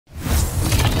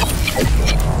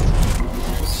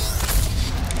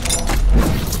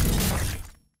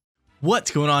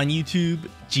What's going on YouTube?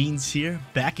 Jeans here,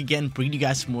 back again bringing you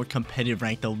guys some more competitive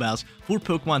ranked double battles for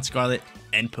Pokemon Scarlet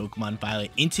and Pokemon Violet.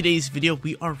 In today's video,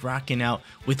 we are rocking out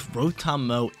with ROTOM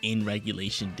MOW in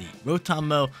Regulation D. ROTOM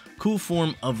MOW, cool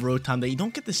form of ROTOM that you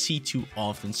don't get to see too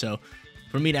often, so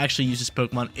for me to actually use this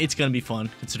Pokemon, it's going to be fun,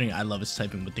 considering I love its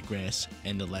typing with the grass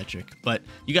and electric. But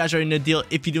you guys already know the deal.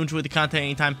 If you do enjoy the content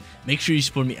anytime, make sure you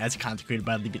support me as a content creator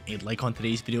by leaving a like on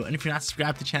today's video. And if you're not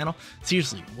subscribed to the channel,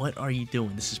 seriously, what are you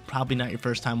doing? This is probably not your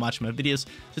first time watching my videos,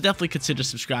 so definitely consider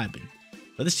subscribing.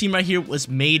 But this team right here was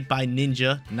made by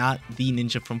Ninja, not the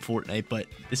Ninja from Fortnite, but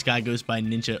this guy goes by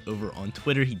Ninja over on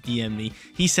Twitter. He DM'd me.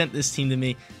 He sent this team to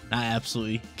me, and I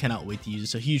absolutely cannot wait to use it.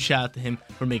 So huge shout out to him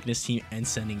for making this team and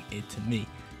sending it to me.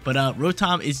 But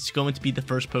ROTOM is going to be the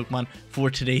first Pokemon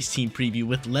for today's team preview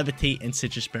with Levitate and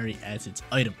Citrus Berry as its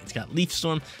item. It's got Leaf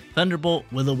Storm, Thunderbolt,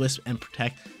 Will-O-Wisp, and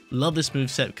Protect. Love this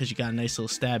moveset because you got a nice little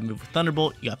stab move with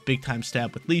Thunderbolt, you got big time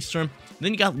stab with Leaf Storm, and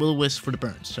then you got Will-O-Wisp for the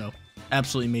burns. So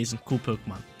absolutely amazing, cool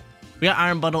Pokemon. We got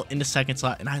Iron Bundle in the second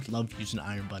slot, and I love using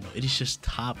Iron Bundle. It is just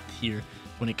top tier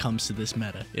when it comes to this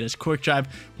meta. It has Cork Drive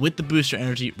with the booster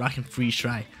energy, rocking Freeze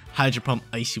Dry, Hydro Pump,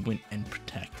 Icy Wind, and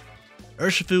Protect.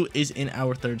 Urshifu is in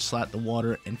our third slot, the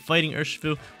water and fighting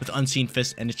Urshifu with Unseen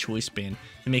Fist and a Choice Band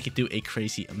to make it do a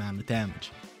crazy amount of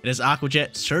damage. It has Aqua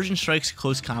Jet, Surgeon Strikes,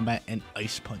 Close Combat, and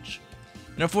Ice Punch.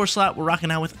 In our fourth slot, we're rocking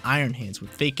out with Iron Hands with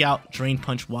Fake Out, Drain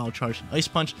Punch, Wild Charge, and Ice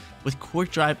Punch with Cork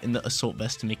Drive and the Assault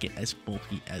Vest to make it as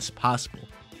bulky as possible.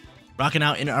 Rocking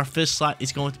out in our fifth slot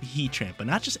is going to be HEATRAN, but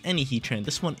not just any HEATRAN.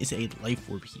 This one is a Life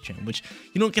Orb HEATRAN, which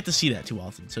you don't get to see that too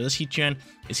often. So this HEATRAN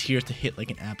is here to hit like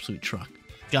an absolute truck.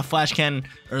 Got Flash Cannon,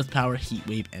 Earth Power, Heat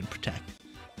Wave, and Protect.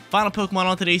 Final Pokemon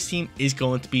on today's team is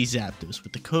going to be Zapdos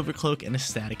with the Covert Cloak and a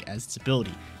Static as its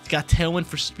ability. It's got Tailwind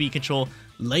for speed control,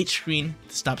 Light Screen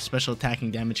to stop special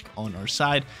attacking damage on our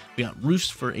side. We got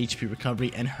Roost for HP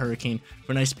recovery, and Hurricane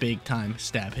for a nice big time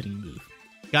stab hitting move.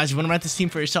 Guys, if you want to rent this team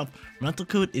for yourself, rental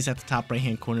code is at the top right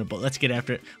hand corner, but let's get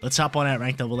after it. Let's hop on that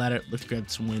ranked double ladder. Let's grab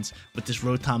some wins with this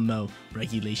ROTOM MOW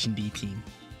Regulation D team.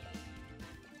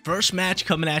 First match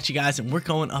coming at you guys, and we're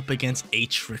going up against a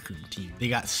Trick Room team. They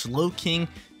got Slowking,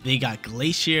 they got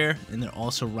Glacier, and they're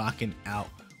also rocking out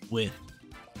with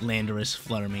Landorus,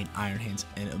 Fluttermane, Iron Hands,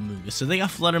 and Amoonguss. So they got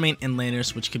Fluttermane and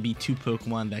Landorus, which could be two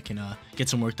Pokemon that can get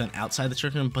some work done outside the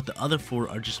Trick Room, but the other four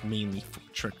are just mainly for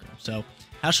Trick Room. So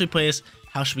how should we play this?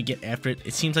 How should we get after it?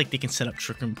 It seems like they can set up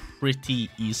Trick Room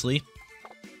pretty easily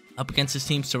up against this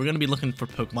team, so we're going to be looking for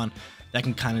Pokemon that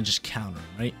can kind of just counter them,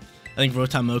 right? I think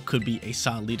ROTOM MOW could be a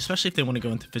solid lead, especially if they want to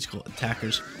go into physical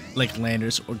attackers like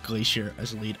Landorus or Glacier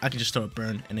as a lead. I could just throw a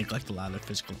Burn and neglect a lot of their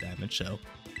physical damage, so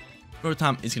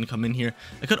ROTOM is going to come in here.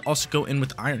 I could also go in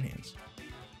with Iron Hands.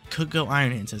 Could go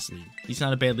Iron Hands as lead. He's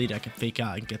not a bad lead. I can fake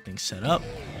out and get things set up.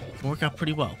 It can work out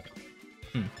pretty well.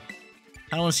 I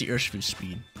don't want to see Urshifu's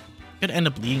speed. Could end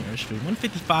up leading Urshifu.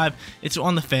 155, it's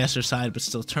on the faster side, but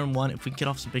still turn one, if we can get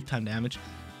off some big time damage,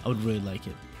 I would really like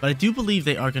it. But I do believe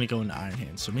they are going to go into Iron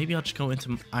Hands, so maybe I'll just go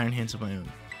into Iron Hands of my own.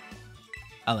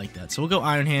 I like that. So we'll go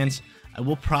Iron Hands. I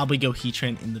will probably go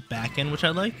HEATRAN in the back end, which I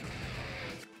like.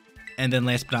 And then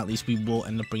last but not least, we will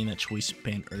end up bringing that Choice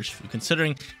Band Urshifu.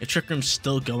 Considering if Trick Room's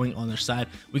still going on their side,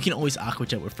 we can always Aqua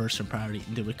Jet with first turn priority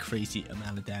and do a crazy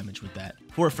amount of damage with that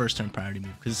for a first turn priority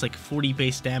move. Because it's like 40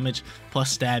 base damage,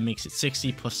 plus stab makes it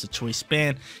 60, plus the Choice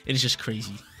Band. It is just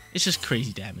crazy. It's just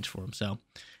crazy damage for him. So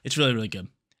it's really, really good.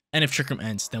 And if Trick Room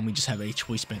ends, then we just have a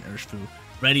Choice Band Urshifu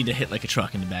ready to hit like a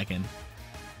truck in the back end.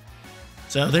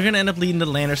 So they're going to end up leading the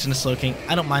Landorus and the Slowking.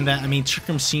 I don't mind that. I mean, Trick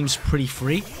Room seems pretty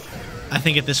free. I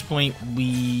think at this point,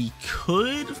 we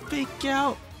could fake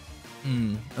out.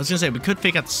 I was going to say, we could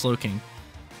fake out the Slowking.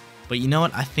 But you know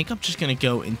what? I think I'm just going to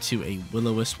go into a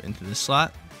Will-O-Wisp into this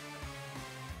slot.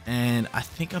 And I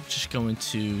think I'm just going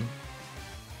to...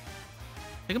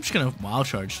 Wild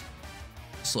Charge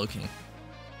Slowking. I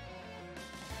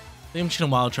think I'm just going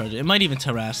to Wild Charge it. It might even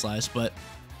Terrasilize, but...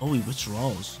 Oh, he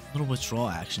withdraws. A little withdrawal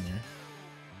action there.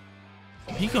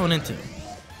 Who are you going into?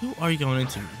 Who are you going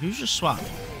into? Who's your swap?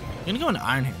 You're going to go into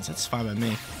Iron Hands. That's fine by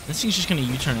me. This thing's just going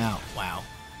to U-turn out. Wow.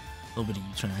 A little bit of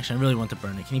U-turn action. I really want to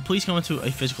burn it. Can you please go into a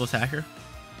physical attacker?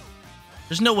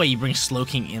 There's no way you bring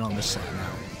Slowking in on this slot now.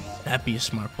 That'd be a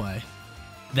smart play.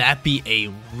 That'd be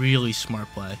a really smart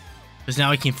play. Because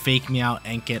now he can fake me out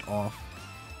and get off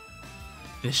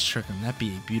this Trick Room. That'd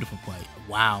be a beautiful play.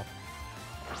 Wow.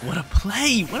 What a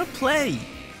play. What a play.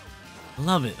 I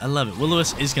love it. I love it.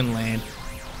 Will-O-Wisp is going to land.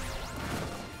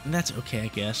 And that's okay, I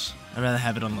guess. I'd rather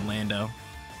have it on the Lando.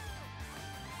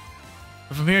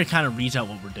 But from here, it kind of reads out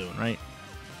what we're doing, right?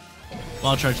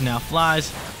 Wild Charge now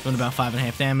flies, doing about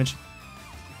 5.5 damage.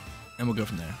 And we'll go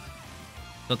from there.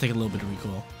 They'll take a little bit of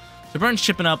recoil. So Burn's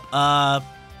chipping up.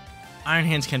 Iron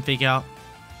Hands can fake out.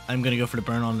 I'm going to go for the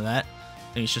burn onto that.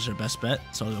 I think it's just our best bet.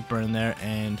 So I'll go burn there,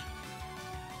 and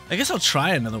I guess I'll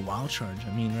try another wild charge.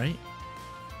 I mean, right?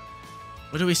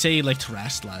 What do we say he, like,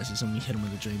 terastallizes and we hit him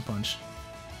with a drain punch?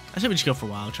 I say we just go for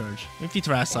wild charge. If he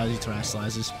terastallizes, he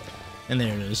terastallizes. And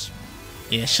there it is.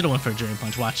 Yeah, should have went for a drain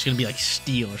punch. Watch, it's going to be like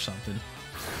steel or something.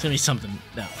 It's going to be something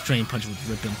that drain punch would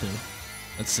rip into.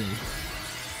 Let's see.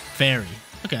 Fairy.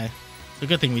 Okay. It's a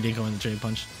good thing we didn't go in the drain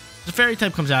punch. The fairy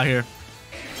type comes out here.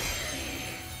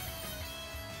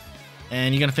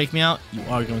 And you're going to fake me out? You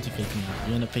are going to fake me out.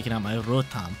 You end up faking out my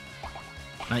Rotom.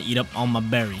 And I eat up all my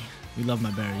berry. We love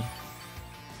my berry.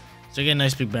 So I get a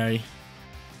nice big berry.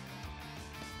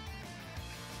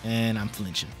 And I'm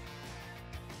flinching.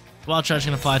 Wild Charge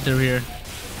going to fly through here.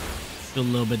 Do a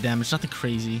little bit of damage. Nothing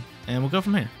crazy. And we'll go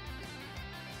from here.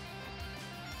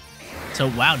 So,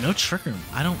 wow, no Trick Room.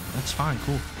 That's fine.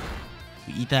 Cool.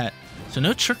 We eat that. So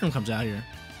no Trick Room comes out here.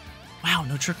 Wow,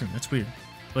 no Trick Room. That's weird.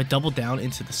 Do I double down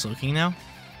into the Slow King now?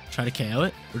 Try to KO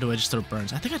it? Or do I just throw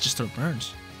Burns? I think I just throw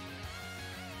Burns.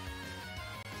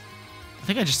 I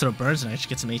think I just throw Burns and I just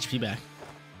get some HP back.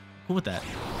 Cool with that.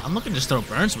 I'm looking to just throw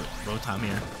Burns with Rotom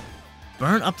here.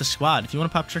 Burn up the squad. If you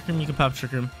want to pop Trick Room, you can pop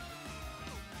Trick Room.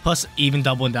 Plus, even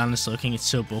doubling down the Slow King, it's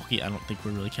so bulky, I don't think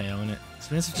we're really KOing it. So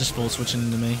he ends up just full switching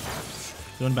into me.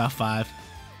 Doing about 5.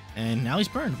 And now he's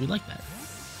burned. We like that.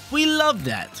 We love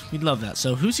that. We love that.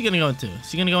 So who's he going to go into?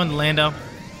 Is he going to go into Lando?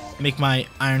 Make my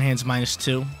Iron Hands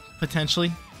 -2,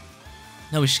 potentially?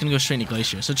 No, he's just going to go straight into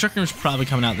Glacier. So Trick Room's probably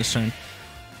coming out this turn.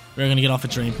 We're going to get off a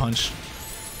Drain Punch.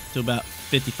 Do about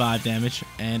 55 damage.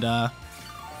 And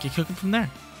get cooking from there.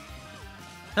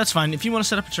 That's fine. If you want to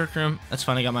set up a Trick Room, that's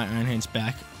fine. I got my Iron Hands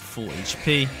back. Full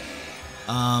HP.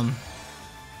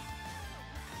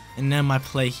 And then my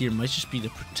play here might just be to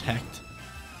protect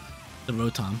the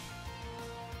Rotom.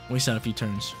 Waste out a few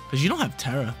turns. Because you don't have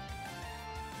Terra.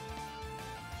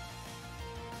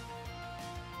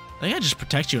 I think I just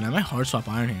protect you, and I might hard swap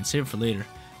Iron Hand. Save it for later.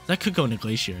 That could go into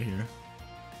Glacier here.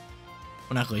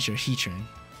 Well, not Glacier, HEATRAN.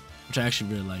 Which I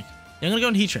actually really like. Yeah, I'm going to go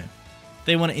into HEATRAN. If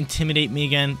they want to intimidate me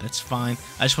again, that's fine.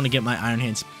 I just want to get my Iron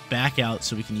Hands back out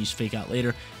so we can use Fake Out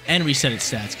later. And reset its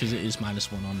stats, because it is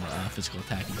 -1 on the physical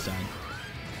attacking side.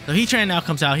 So HEATRAN now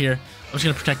comes out here. I'm just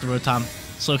going to protect the Rotom.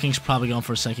 Slow King's probably going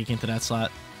for a Psychic into that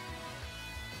slot.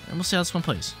 And we'll see how this one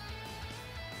plays.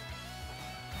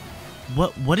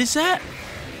 What is that?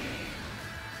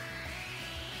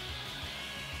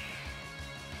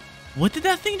 What did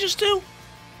that thing just do?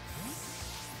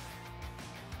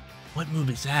 What move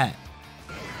is that?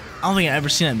 I don't think I've ever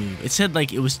seen that move. It said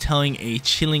like it was telling a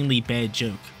chillingly bad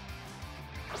joke.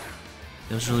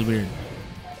 That was really weird.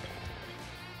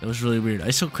 That was really weird.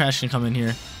 Ice Crash can come in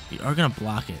here. We are going to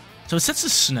block it. So it sets the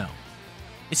snow.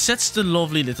 It sets the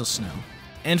lovely little snow.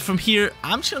 And from here,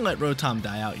 I'm just going to let Rotom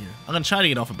die out here. I'm going to try to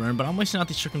get off a burn, but I'm wasting out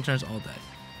these Trick Room turns all day.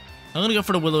 I'm going to go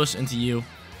for the Will-O-Wisp into you.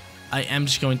 I am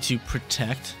just going to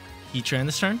protect HEATRAN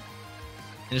this turn.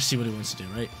 And just see what he wants to do,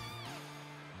 right?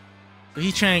 So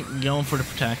HEATRAN going for the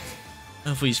protect.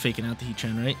 Hopefully he's faking out the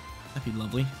HEATRAN, right? That'd be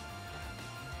lovely.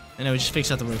 And now he just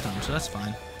fakes out the Rotom, so that's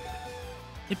fine.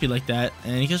 It'd be like that.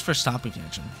 And he goes for a Stomping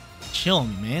Tantrum. Chill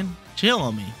on me, man. Chill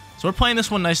on me. So we're playing this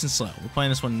one nice and slow. We're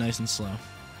playing this one nice and slow.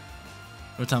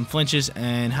 Rotom flinches,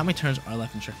 and how many turns are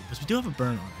left in Trick Room? Because we do have a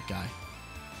burn on that guy.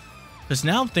 Because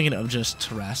now I'm thinking of just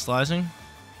terastallizing,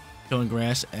 going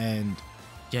grass, and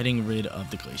getting rid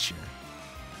of the Glacier.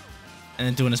 And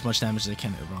then doing as much damage as I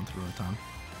can around the Rotom.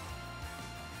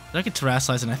 But I can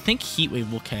terastallize, and I think Heat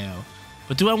Wave will KO.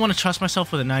 But do I want to trust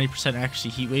myself with a 90% accuracy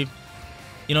Heat Wave?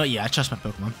 You know what? Yeah, I trust my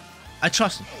Pokemon. I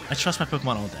trust them. I trust my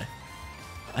Pokemon all day.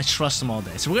 I trust them all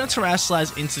day. So we're going to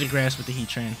terastallize into the grass with the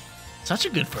HEATRAN. Such a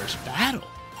good first battle.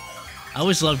 I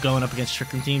always love going up against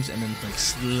Trick Room teams and then like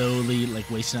slowly like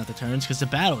wasting out the turns because the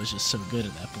battle is just so good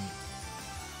at that point.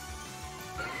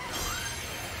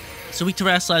 So we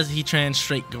terastallize the HEATRAN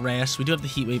straight grass. We do have the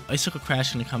Heat Wave. Icicle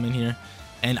Crash going to come in here.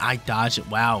 And I dodge it.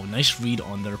 Wow, nice read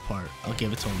on their part. I'll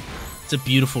give it to them. It's a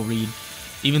beautiful read.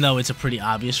 Even though it's a pretty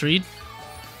obvious read.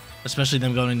 Especially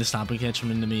them going into Stomping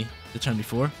Tantrum into me the turn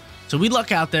before. So we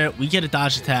luck out there. We get a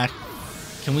dodge attack.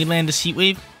 Can we land this Heat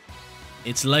Wave?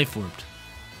 It's Life Orbed.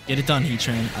 Get it done,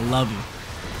 HEATRAN. I love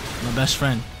you. My best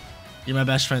friend. You're my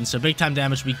best friend. So big time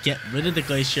damage. We get rid of the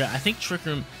Glacier. I think Trick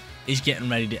Room is getting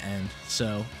ready to end.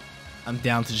 So I'm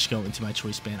down to just go into my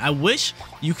choice band. I wish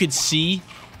you could see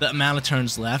the amount of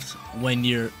turns left when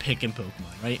you're picking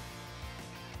Pokemon, right?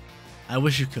 I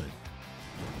wish you could.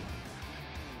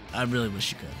 I really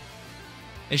wish you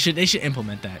could. They should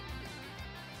implement that.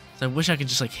 So I wish I could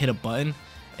just like hit a button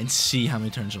and see how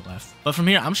many turns are left. But from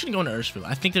here, I'm just going to go into Urshifu.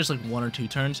 I think there's like 1 or 2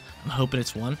 turns. I'm hoping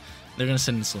it's 1. They're going to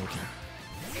send in the Slowking.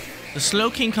 The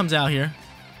Slowking comes out here.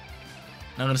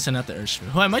 Now I'm going to send out the Urshifu,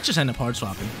 who I might just end up hard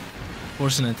swapping.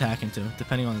 Forcing an attack into,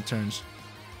 depending on the turns.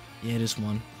 Yeah, it is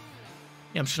 1.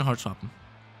 Yeah, I'm just going to hard swap him.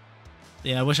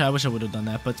 Yeah, I wish I would have done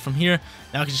that. But from here,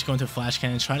 now I can just go into a Flash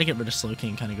Cannon, try to get rid of Slowking,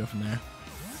 and kind of go from there.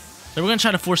 So we're going to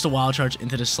try to force the Wild Charge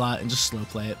into the slot and just slow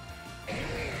play it.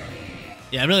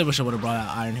 Yeah, I really wish I would have brought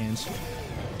out Iron Hands.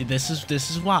 See, this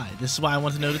is why. This is why I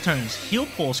want to know the turns. Heal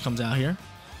Pulse comes out here.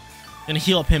 Gonna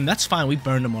heal up him. That's fine. We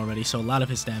burned him already, so a lot of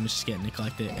his damage is getting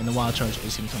neglected, and the Wild Charge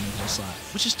is gonna come into the slot,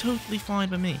 which is totally fine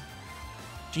by me.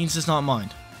 Jeans does not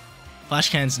mind. Flash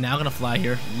Cannon's now gonna fly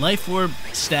here. Life Orb,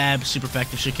 Stab, super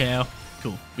effective, should KO.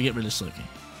 Cool. We get rid of Slowking.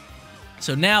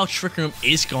 So now Trick Room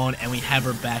is gone, and we have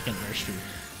her back in Urshifu,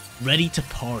 ready to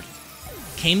party.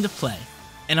 Came to play.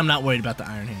 And I'm not worried about the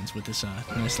Iron Hands with this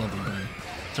nice lovely burn.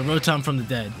 So Rotom from the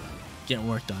dead, getting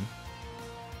work done.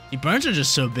 The burns are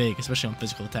just so big, especially on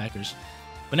physical attackers.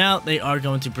 But now they are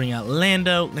going to bring out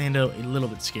Lando. Lando, a little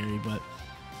bit scary, but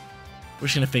we're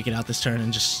just going to fake it out this turn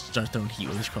and just start throwing Heat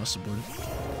Waves across the board.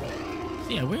 So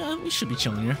yeah, we should be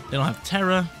chilling here. They don't have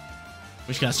Terra. We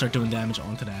just got to start doing damage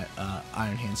onto that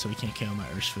Iron Hand so we can't KO my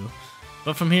Urshifu.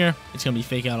 But from here, it's going to be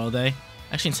fake out all day.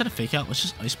 Actually, instead of fake out, let's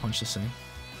just Ice Punch this thing.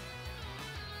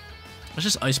 Let's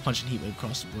just Ice Punch and Heat Wave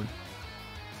across the board.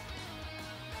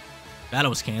 Battle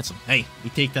was canceled. Hey, we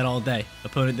take that all day.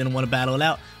 Opponent didn't want to battle it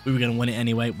out. We were going to win it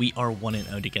anyway. We are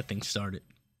 1-0 to get things started.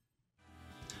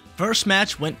 First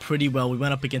match went pretty well. We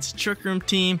went up against the Trick Room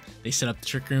team. They set up the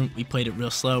Trick Room. We played it real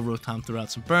slow. Rotom threw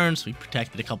out some burns. We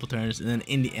protected a couple turns. And then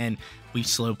in the end, we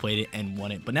slow played it and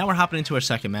won it. But now we're hopping into our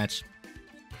second match.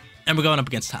 And we're going up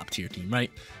against top tier team,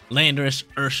 right? Landorus,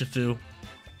 Urshifu,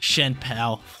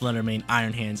 Shenpao, Fluttermane,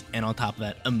 Iron Hands, and on top of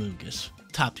that, Amoonguss.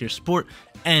 Top tier support,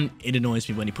 and it annoys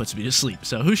me when he puts me to sleep.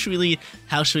 So who should we lead?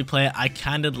 How should we play it? I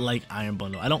kind of like Iron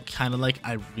Bundle. I don't kind of like,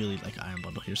 I really like Iron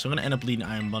Bundle here. So I'm going to end up leading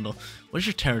Iron Bundle. What is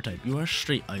your Terror type? You are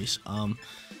straight Ice.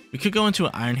 We could go into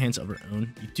an Iron Hands of our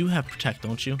own. You do have Protect,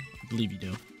 don't you? I believe you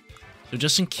do. So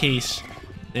just in case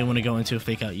they want to go into a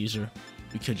fake out user,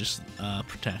 we could just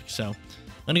Protect. So I'm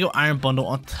going to go Iron Bundle.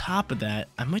 On top of that,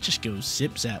 I might just go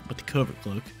Zip Zap with the Covert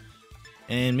Cloak.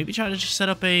 And maybe try to just set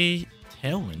up a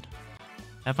Tailwind.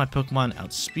 Have my Pokemon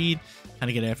outspeed, kind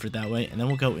of get after it that way. And then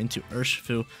we'll go into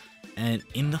Urshifu. And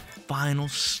in the final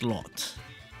slot,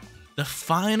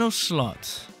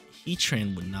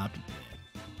 HEATRAN would not be bad.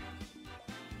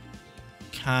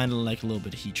 Kind of like a little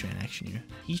bit of HEATRAN action here.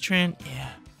 HEATRAN,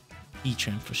 yeah.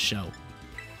 HEATRAN for show.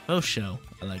 Oh, show.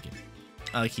 I like it.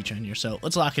 I like HEATRAN here, so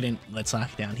let's lock it in. Let's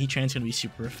lock it down. HEATRAN's going to be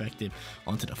super effective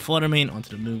onto the Fluttermane,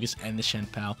 onto the Amoonguss, and the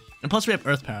Shenpao. And plus we have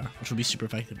Earth Power, which will be super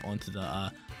effective onto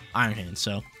the Iron Hand.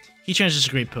 So HEATRAN's just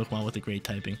a great Pokemon with a great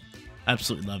typing. I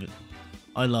absolutely love it.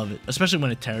 I love it, especially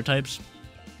when it Terra types.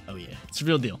 Oh yeah, it's the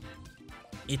real deal.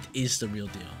 It is the real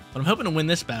deal. But I'm hoping to win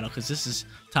this battle because this is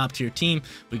top tier team.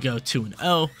 We go 2-0.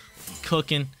 We'll be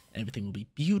cooking. Everything will be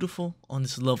beautiful on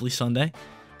this lovely Sunday.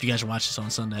 If you guys are watching this on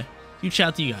Sunday, huge shout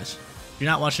out to you guys. If you're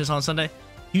not watching this on Sunday,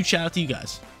 huge shout out to you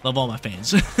guys. Love all my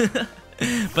fans.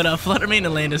 But Fluttermane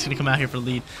and Lando's going to come out here for the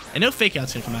lead. I know Fake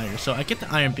Out's going to come out here, so I get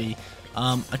the Iron B.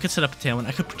 I could set up a Tailwind.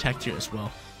 I could Protect here as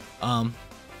well.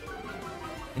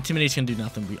 Intimidate's going to do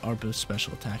nothing. We are both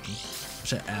special attacking,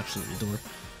 which I absolutely adore.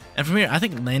 And from here, I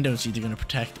think Lando's either going to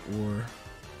Protect or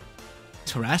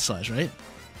Terrasilize, right?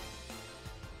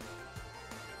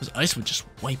 Because Ice would just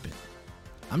wipe it.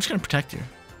 I'm just going to Protect here.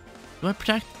 Do I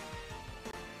Protect?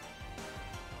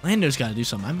 Lando's got to do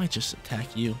something. I might just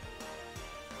attack you.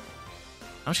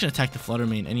 I'm just going to attack the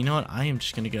Fluttermane. And you know what? I am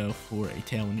just going to go for a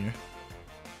Tailwind here.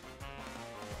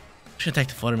 I'm just going to attack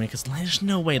the Fluttermane because there's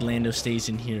no way Lando stays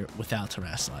in here without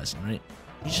Terrasilizing, right?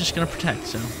 He's just going to Protect,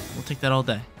 so we'll take that all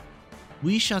day.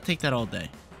 We shall take that all day.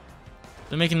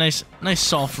 They make a nice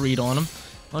soft read on him.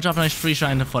 I'll drop a nice Freeze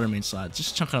right in the Fluttermane slide.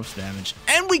 Just chunking up some damage.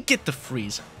 And we get the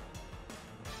Freeze.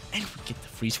 And we get the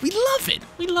Freeze. We love it.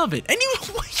 We love it. And you...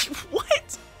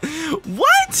 What?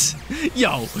 What?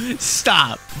 Yo,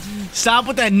 stop. Stop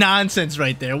with that nonsense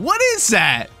right there. What is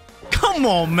that? Come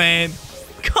on, man.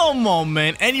 Come on,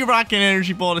 man. And you're rocking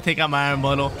Energy Ball to take out my Iron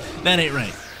Bundle. That ain't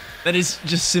right. That is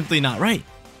just simply not right.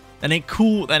 That ain't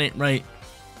cool. That ain't right.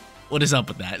 What is up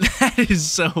with that? That is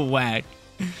so whack.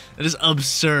 That is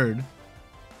absurd.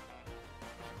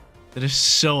 That is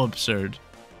so absurd.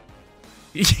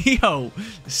 Yo,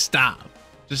 stop.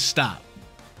 Just stop.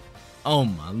 Oh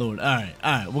my lord.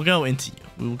 Alright, we'll go into you.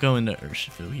 We will go into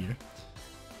Urshifu here.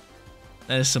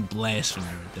 That is some blasphemy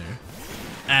right there.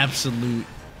 Absolute,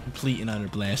 complete and utter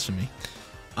blasphemy.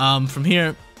 From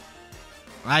here,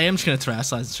 I am just going to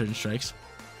Terrasilize certain strikes.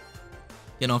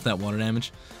 Getting off that water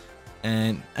damage.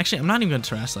 And actually, I'm not even going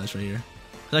to Terrasilize right here.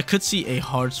 Because I could see a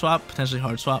hard swap, potentially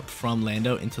hard swap from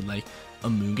Lando into like a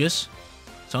Mungus.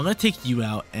 So I'm going to take you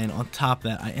out, and on top of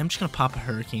that, I am just going to pop a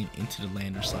Hurricane into the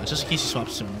Lander slot, just in case he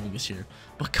swaps to Mungus here.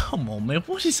 But come on, man,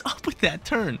 what is up with that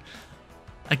turn?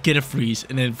 I get a freeze,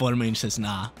 and then Flutter Mane says,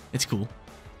 nah, it's cool.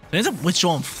 So he ends up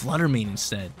withdrawing Flutter Mane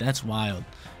instead. That's wild.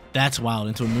 That's wild.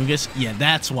 Into a Mungus? Yeah,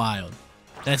 that's wild.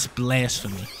 That's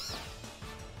blasphemy.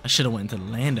 I should have went into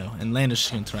the Lando, and Lando's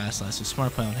just going to Terrasilize, so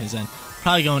smart play on his end.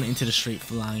 Probably going into the straight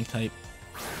flying type.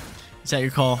 Is that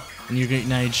your call? And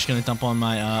now you're just gonna dump on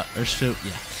my Urshifu?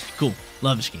 Yeah, cool.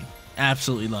 Love this game.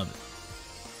 Absolutely love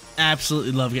it.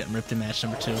 Absolutely love getting ripped in match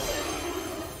number 2.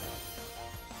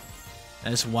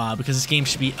 That's wild because this game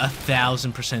should be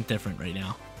 1000% different right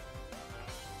now.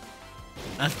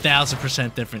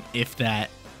 1000% different if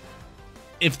that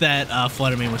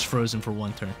Flutter Mane was frozen for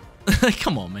 1 turn.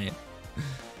 Come on, man.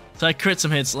 So I crit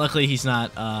some hits. Luckily he's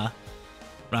not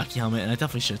Rocky Helmet, and I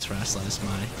definitely should Terrasilize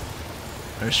my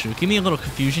Urshifu. Give me a little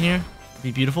confusion here.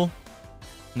 Be beautiful.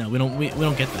 No, we don't get that.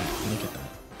 We don't get that.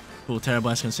 Cool. Terra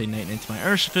Blast gonna say night into my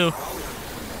Urshifu.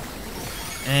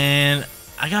 And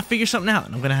I gotta figure something out.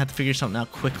 And I'm gonna have to figure something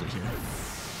out quickly here.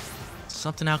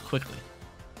 Something out quickly.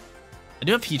 I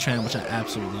do have HEATRAN, which I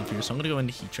absolutely love here. So I'm gonna go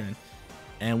into HEATRAN.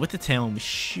 And with the Tailwind, we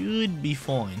should be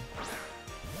fine.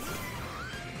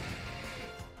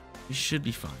 We should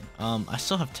be fine. I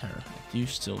still have Terra. I do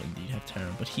still indeed have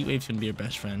Terra. But Heat Wave's gonna be our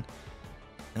best friend.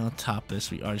 And on top of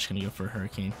this, we are just going to go for a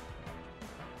Hurricane.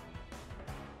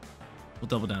 We'll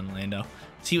double down on Lando.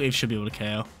 Heat Wave should be able to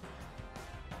KO.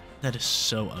 That is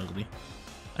so ugly.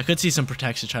 I could see some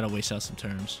protection to try to waste out some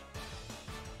turns.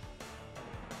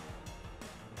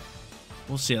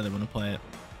 We'll see how they want to play it.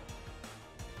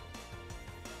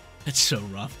 It's so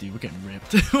rough, dude. We're getting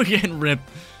ripped. We're getting ripped.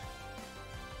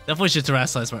 Definitely should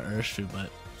Terrasilize my Urshifu,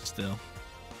 but still.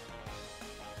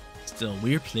 Still,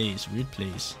 weird plays. Weird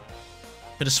plays.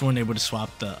 Could have sworn they would have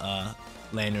swapped the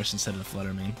Landers instead of the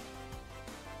Flutter Mane.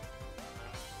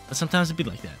 But sometimes it'd be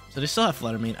like that. So they still have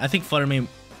Flutter Mane. I think Flutter Mane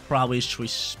probably is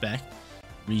choice spec.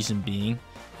 Reason being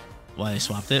why they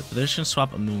swapped it. But they're just going to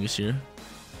swap a Mungus here.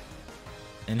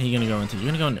 And you're going to go into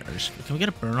Urshifu. Can we get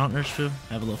a burn on Urshifu?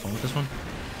 Have a little fun with this one.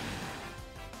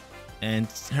 And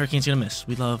Hurricane's going to miss.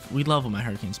 We love when my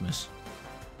Hurricanes miss.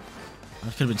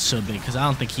 That could have been so big, because I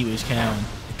don't think Heat Wave's KO, and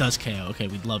it does KO. Okay,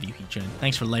 we love you, HEATRAN.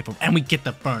 Thanks for life orb, and we get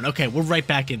the burn. Okay, we're right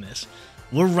back in this.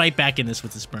 We're right back in this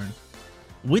with this burn.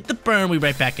 With the burn, we're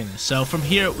right back in this. So from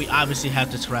here, we obviously have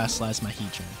to Terrasilize my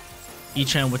HEATRAN.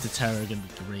 HEATRAN with the Terra are going to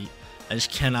be great. I just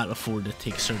cannot afford to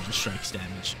take Surgeon Strikes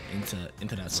damage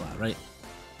into that slot, right?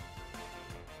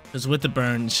 Because with the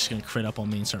burn, it's just going to crit up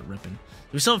on me and start ripping.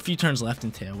 We still have a few turns left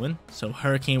in Tailwind. So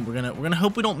Hurricane, we're gonna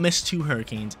hope we don't miss 2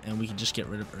 Hurricanes, and we can just get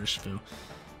rid of Urshifu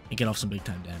and get off some big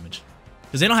time damage.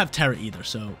 Because they don't have Terra either,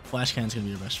 so Flash Cannon's going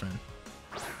to be your best friend.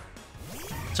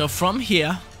 So from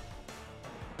here,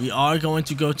 we are going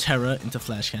to go Terra into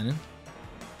Flash Cannon.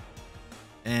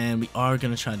 And we are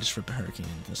going to try to just rip a Hurricane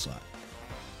into the slot.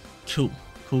 Cool.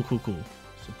 Cool, cool, cool.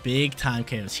 So big time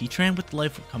chaos. HEATRAN with the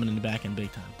life orb coming in the back end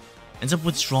big time. Ends up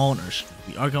withdrawing Urshifu.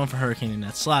 We are going for Hurricane in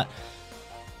that slot.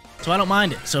 So I don't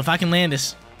mind it. So if I can land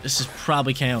this, this is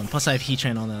probably KOing. Plus I have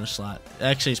HEATRAN on the other slot.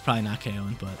 Actually, it's probably not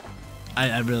KOing, but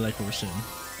I really like where we're sitting.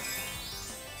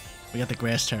 We got the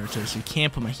Grass Terror too, so we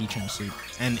can't put my HEATRAN to sleep.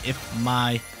 And if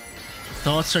my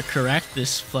thoughts are correct,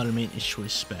 this Flutter Mane is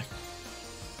choice spec.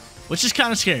 Which is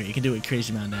kind of scary. You can do a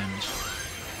crazy amount of damage.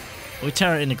 But we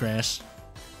Terra in the grass.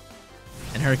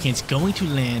 And Hurricane's going to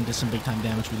land to some big time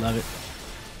damage. We love it.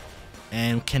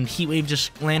 And can Heat Wave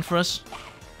just land for us?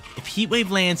 If Heat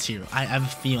Wave lands here, I have a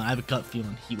feeling, I have a gut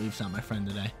feeling Heat Wave's not my friend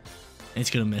today. And it's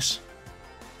going to miss.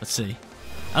 Let's see.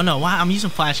 Oh no, why? I'm using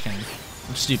Flash Cannon.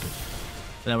 I'm stupid.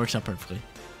 But that works out perfectly.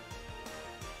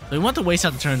 So we want to waste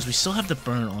out the turns. We still have the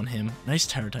burn on him. Nice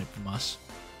Terror type from us.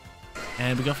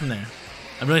 And we go from there.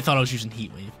 I really thought I was using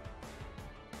Heat Wave.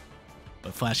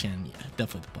 But Flash Cannon, yeah,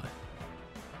 definitely the play.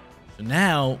 So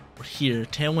now, we're here.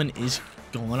 Tailwind is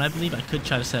going, I believe. I could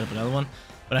try to set up another one.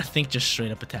 But I think just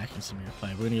straight up attacking some of your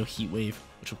play. We're going to go Heat Wave,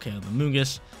 which will KO the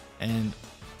Mungus. And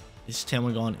is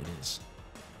Tailwind gone? It is.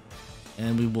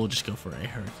 And we will just go for a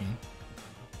Hurricane.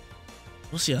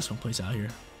 We'll see how this one plays out here.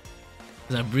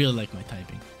 Because I really like my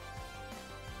typing.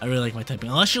 I really like my typing.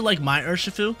 Unless you're like my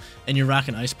Urshifu and you're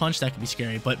rocking Ice Punch, that could be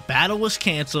scary. But battle was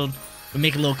canceled. We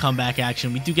make a little comeback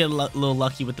action. We do get a little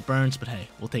lucky with the burns, but hey,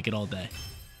 we'll take it all day.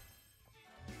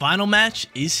 final match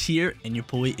is here, and your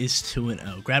boy is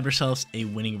 2-0. Grab yourselves a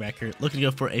winning record. Looking to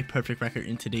go for a perfect record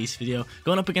in today's video.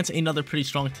 Going up against another pretty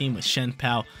strong team with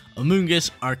Shenpao, Amoonguss,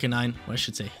 Arcanine, or I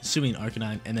should say Hisuian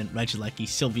Arcanine, and then Regieleki,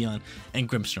 Sylveon, and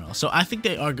Grimmsnarl. So I think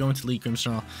they are going to lead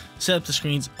Grimmsnarl. Set up the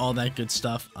screens, all that good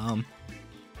stuff.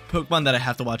 Pokemon that I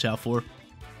have to watch out for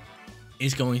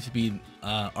is going to be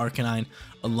Arcanine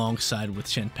alongside with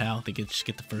Shenpao. They just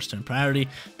get the first turn priority.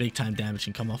 Big time damage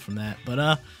can come off from that.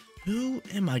 But who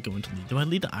am I going to lead? Do I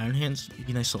lead the Iron Hands?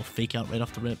 Maybe a nice little fake out right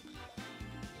off the rip.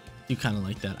 Do kind of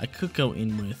like that. I could go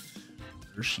in with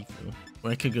Urshifu, or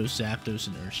I could go Zapdos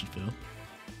and Urshifu.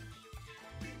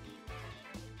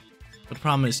 But the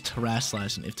problem is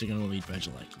Terrasilize, and if they're going to lead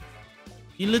Regieleki.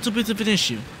 A little bit of an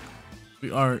issue. We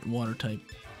are water type.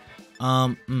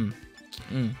 What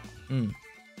do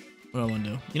I want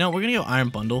to do? You know, we're going to go Iron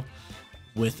Bundle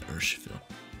with Urshifu.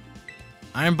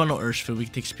 Iron Bundle Urshifu, we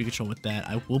can take Speed Control with that.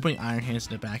 I will bring Iron Hands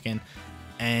to the back end.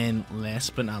 And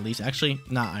last but not least, actually,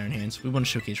 not Iron Hands. We want to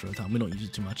showcase Rotom. We don't use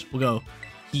it too much. We'll go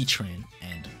HEATRAN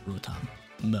and Rotom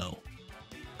MOW.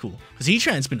 Cool. Because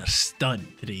HEATRAN's been a stud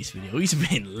in today's video. He's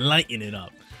been lighting it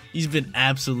up. He's been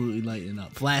absolutely lighting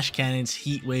up. Flash Cannons,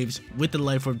 Heat Waves, with the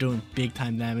Life Orb doing big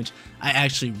time damage. I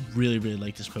actually really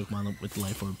like this Pokemon with the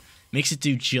Life Orb. Makes it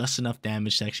do just enough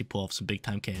damage to actually pull off some big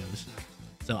time KOs.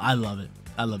 So I love it.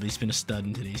 I love it. He's been a stud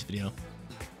in today's video.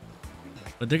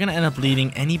 But they're going to end up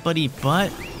leading anybody but...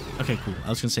 Okay, cool. I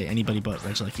was going to say anybody but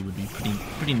Regieleki would be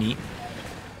pretty neat.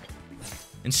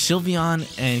 And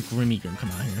Sylveon and Grimmigrim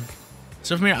come out here.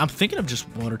 So from here, I'm thinking of just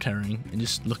Water Terroring and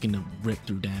just looking to rip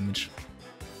through damage.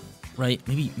 Right?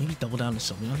 Maybe double down to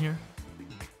Sylveon here.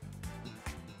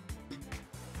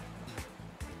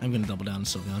 I'm going to double down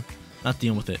to Sylveon. Not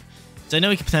dealing with it. So I know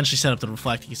he can potentially set up the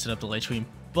Reflect. He can set up the Light Stream.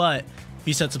 But if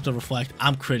he sets up the Reflect,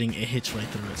 I'm critting. It hits right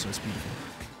through it, so it's beautiful.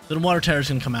 So the Water Terror is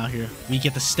going to come out here. We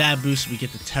get the Stab boost. We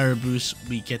get the Terror boost.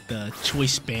 We get the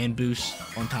Choice Band boost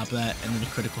on top of that. And then the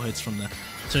critical hits from the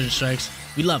Surge Strikes.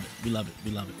 We love it. We love it.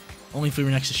 We love it. Only if we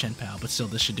were next to Shenpao. But still,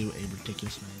 this should do a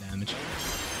ridiculous amount of damage.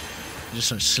 We just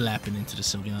start slapping into the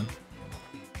Sylveon.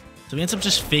 So we end up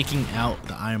just faking out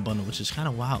the Iron Bundle, which is kind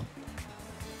of wild.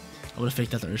 I would have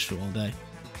faked out the Urshifu all day.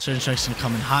 Surge Strike's going to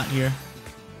come in hot here.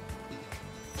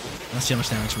 Let's see how much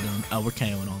damage we're doing. Oh, we're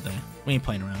KOing all day. We ain't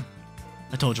playing around.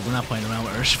 I told you, we're not playing around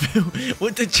with Urshifu.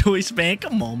 With the Choice Band.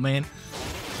 Come on, man.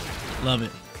 Love it.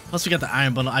 Plus, we got the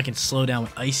Iron Bundle. I can slow down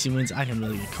with Icy Winds. I can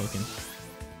really get cooking.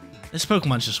 This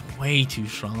Pokemon's just way too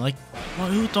strong. Like, well,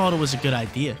 who thought it was a good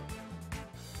idea?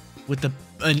 With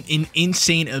an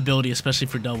insane ability, especially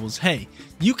for doubles. Hey,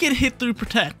 you can hit through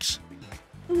Protects.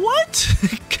 What?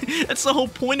 That's the whole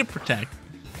point of Protect.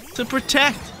 To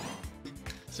protect.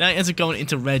 So now it ends up going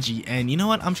into Reggie, and you know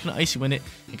what? I'm just going to Icy Wind it,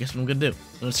 and guess what I'm going to do?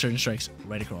 I'm going to Surge Strikes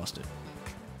right across it.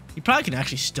 He probably can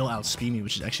actually still outspeed me,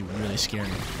 which is actually really scary.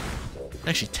 It's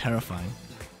actually terrifying.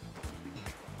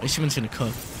 Icy Wind's going to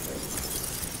cook.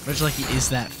 Regieleki is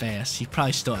that fast. He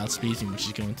probably still outspeeds me, which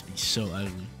is going to be so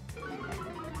ugly.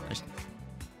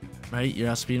 Right? You're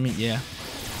outspeeding me? Yeah.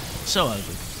 So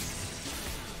ugly.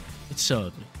 It's so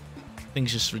ugly.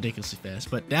 Thing's just ridiculously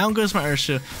fast. But down goes my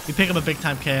Urshifu. We pick up a big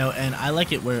time KO, and I like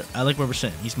where we're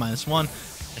sitting. He's -1.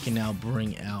 I can now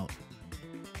bring out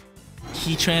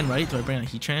HEATRAN, right? Do I bring out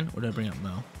HEATRAN or do I bring out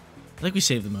MOW? I think we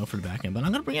saved the MOW for the back end, but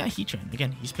I'm gonna bring out HEATRAN.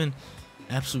 Again, he's been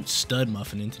absolute stud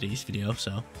muffin in today's video,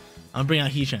 so I'm gonna bring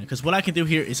out HEATRAN because what I can do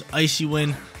here is Icy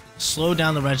Wind, slow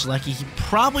down the Regieleki. He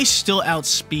probably still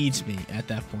outspeeds me at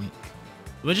that point.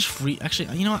 Do I just free?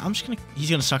 Actually, you know what? He's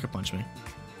gonna Sucker Punch me.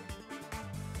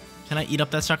 Can I eat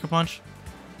up that Sucker Punch?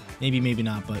 Maybe, maybe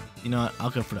not, but you know what? I'll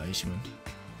go for the Icy Wind.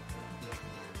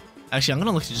 Actually, I'm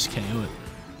gonna look to just KO it.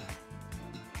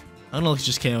 I'm gonna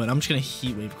just gonna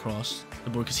Heat Wave across the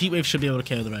board because Heat Wave should be able to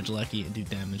KO the Regieleki and do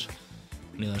damage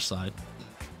on the other side.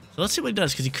 So let's see what he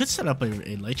does because he could set up a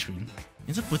Light Stream. He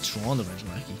ends up withdrawing the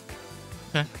Regieleki.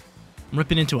 Okay. I'm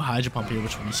ripping into a Hydro Pump here,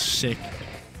 which would be sick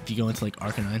if you go into like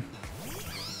Arcanine.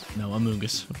 No,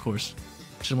 Amoonguss, of course.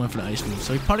 Should have went for the Ice move.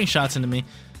 So he's parting shots into me.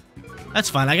 That's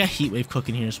fine. I got Heat Wave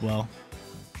cooking here as well.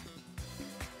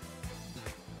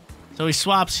 So he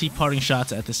swaps Heat parting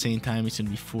shots at the same time. He's going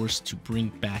to be forced to bring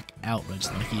back out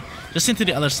Regieleki just into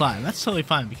the other slot. And that's totally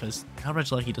fine because now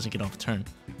Regieleki doesn't get off a turn.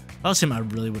 If I was him, I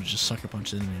really would have just Sucker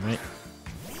Punched into me, right?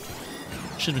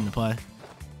 Should have been the play.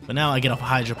 But now I get off a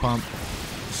Hydro Pump.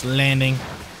 It's landing.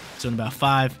 It's doing about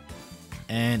 5.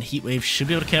 And Heat Wave should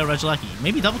be able to KO Regieleki.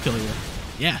 Maybe double kill here.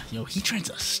 Yeah, yo, HEATRAN's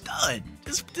a stud.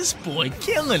 This boy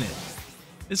killing it.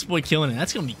 This boy killing it.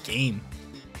 That's going to be game.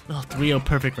 Oh, 3-0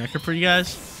 perfect record for you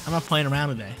guys. I'm not playing around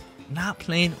today. Not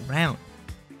playing around.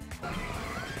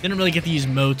 Didn't really get to use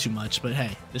MOW too much, but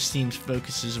hey, this team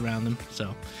focuses around them,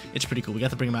 so it's pretty cool. We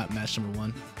got to bring him out in match number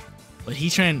 1. But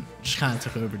HEATRAN just kind of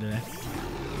took over today.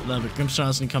 Love it.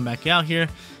 Grimstar's going to come back out here.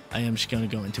 I am just going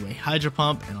to go into a Hydro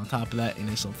Pump, and on top of that, a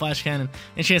nice little Flash Cannon.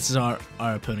 And chances are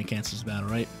our opponent cancels the battle,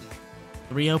 right?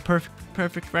 3-0,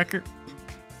 perfect record.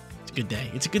 It's a good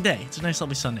day. It's a good day. It's a nice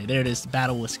lovely Sunday. There it is. The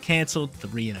battle was canceled.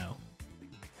 3-0.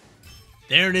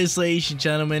 There it is, ladies and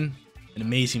gentlemen. An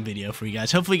amazing video for you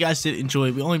guys. Hopefully you guys did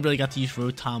enjoy. We only really got to use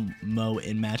ROTOM MOW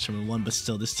in match number 1, but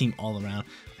still, this team all around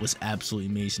was absolutely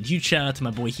amazing. Huge shout out to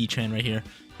my boy HEATRAN right here.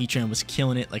 HEATRAN was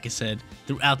killing it, like I said,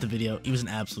 throughout the video. He was an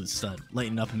absolute stud,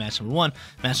 lighting up in match number 1,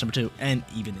 match number 2, and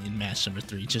even in match number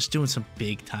 3. Just doing some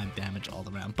big time damage all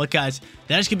around. But guys,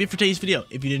 that is going to be it for today's video.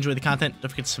 If you did enjoy the content, don't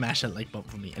forget to smash that like button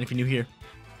for me. And if you're new here,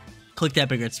 click that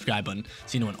big red subscribe button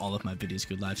so you know when all of my videos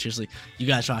go live. Seriously, you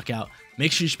guys rock out.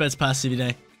 Make sure you spread positivity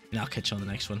today. And I'll catch you on the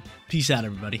next one. Peace out,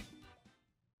 everybody.